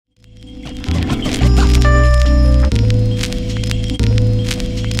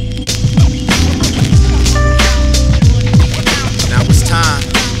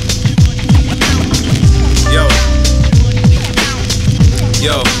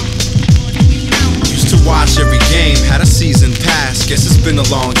watch every game, had a season pass. Guess it's been a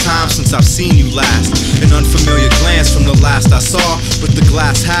long time since I've seen you last. An unfamiliar glance from the last I saw. With the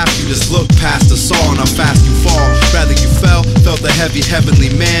glass half, you just look past the saw and how fast you fall. Rather you felt the heavy heavenly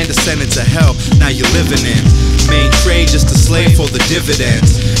man descended to hell. Now you're living in main trade, just a slave for the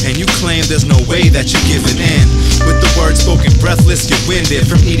dividends. And you claim there's no way that you're giving in. With the words spoken breathless, you're winded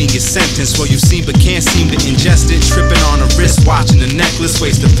from eating your sentence. Well, you seem but can't seem to ingest it. Tripping on a wrist, watching a necklace.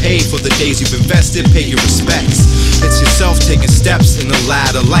 Ways to pay for the days you've invested, pay your respects. It's yourself taking steps in the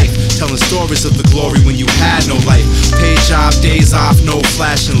ladder life, telling stories of the glory when you had no life. Paid job, days off, no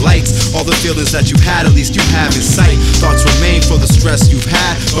flashing lights. All the feelings that you had, at least you have in sight. Thoughts remain for the stress you've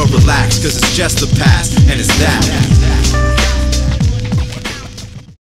had, but relax, cause it's just the past, and it's that.